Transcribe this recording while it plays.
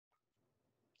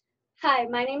Hi,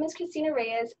 my name is Cristina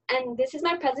Reyes, and this is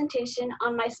my presentation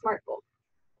on my SMART goal.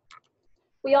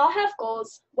 We all have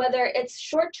goals, whether it's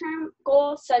short-term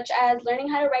goals such as learning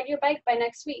how to ride your bike by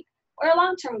next week, or a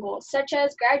long-term goal such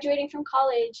as graduating from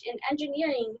college in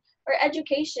engineering or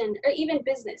education or even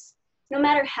business. No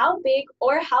matter how big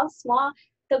or how small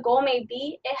the goal may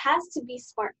be, it has to be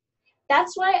SMART.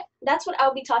 That's what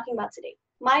I'll be talking about today,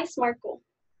 my SMART goal.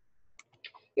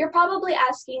 You're probably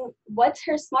asking, what's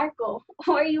her SMART goal?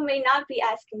 Or you may not be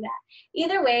asking that.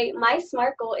 Either way, my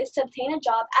SMART goal is to obtain a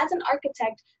job as an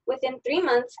architect within 3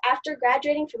 months after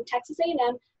graduating from Texas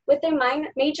A&M with a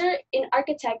major in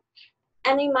architect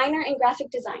and a minor in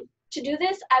graphic design. To do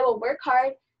this, I will work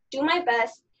hard, do my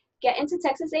best, get into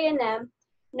Texas A&M,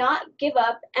 not give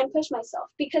up, and push myself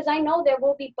because I know there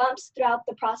will be bumps throughout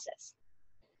the process.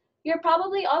 You're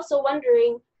probably also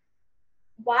wondering,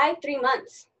 why 3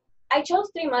 months? I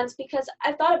chose 3 months because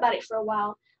I've thought about it for a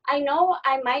while. I know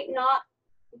I might not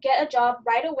get a job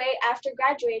right away after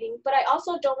graduating, but I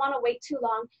also don't want to wait too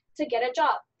long to get a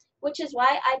job, which is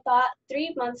why I thought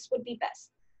 3 months would be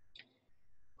best.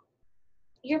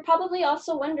 You're probably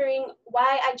also wondering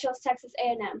why I chose Texas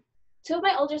A&M. Two of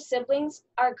my older siblings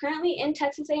are currently in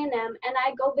Texas A&M, and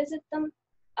I go visit them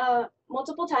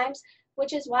multiple times,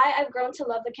 which is why I've grown to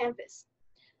love the campus.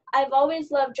 I've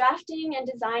always loved drafting and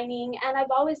designing, and I've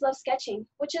always loved sketching,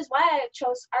 which is why I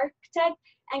chose architect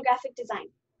and graphic design.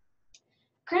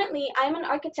 Currently, I'm an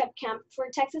architect camp for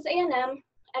Texas A&M,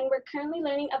 and we're currently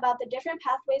learning about the different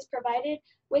pathways provided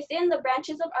within the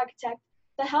branches of architect,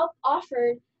 the help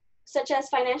offered, such as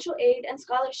financial aid and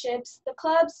scholarships, the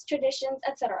clubs, traditions,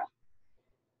 etc.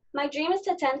 My dream is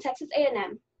to attend Texas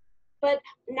A&M, but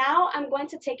now I'm going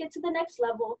to take it to the next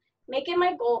level, make it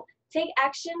my goal, take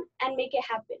action, and make it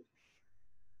happen.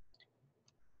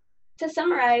 To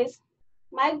summarize,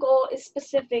 my goal is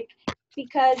specific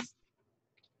because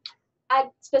I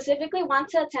specifically want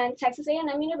to attend Texas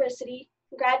A&M University,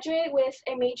 graduate with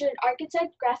a major in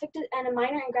architect, and a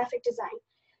minor in graphic design.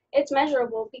 It's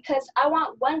measurable because I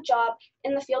want one job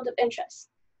in the field of interest.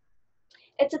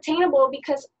 It's attainable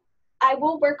because I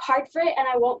will work hard for it and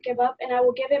I won't give up and I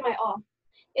will give it my all.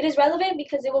 It is relevant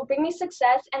because it will bring me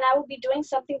success and I will be doing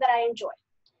something that I enjoy.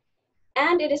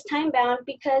 And it is time-bound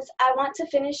because I want to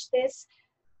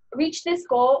reach this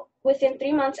goal within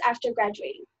 3 months after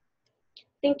graduating.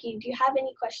 Thank you. Do you have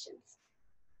any questions?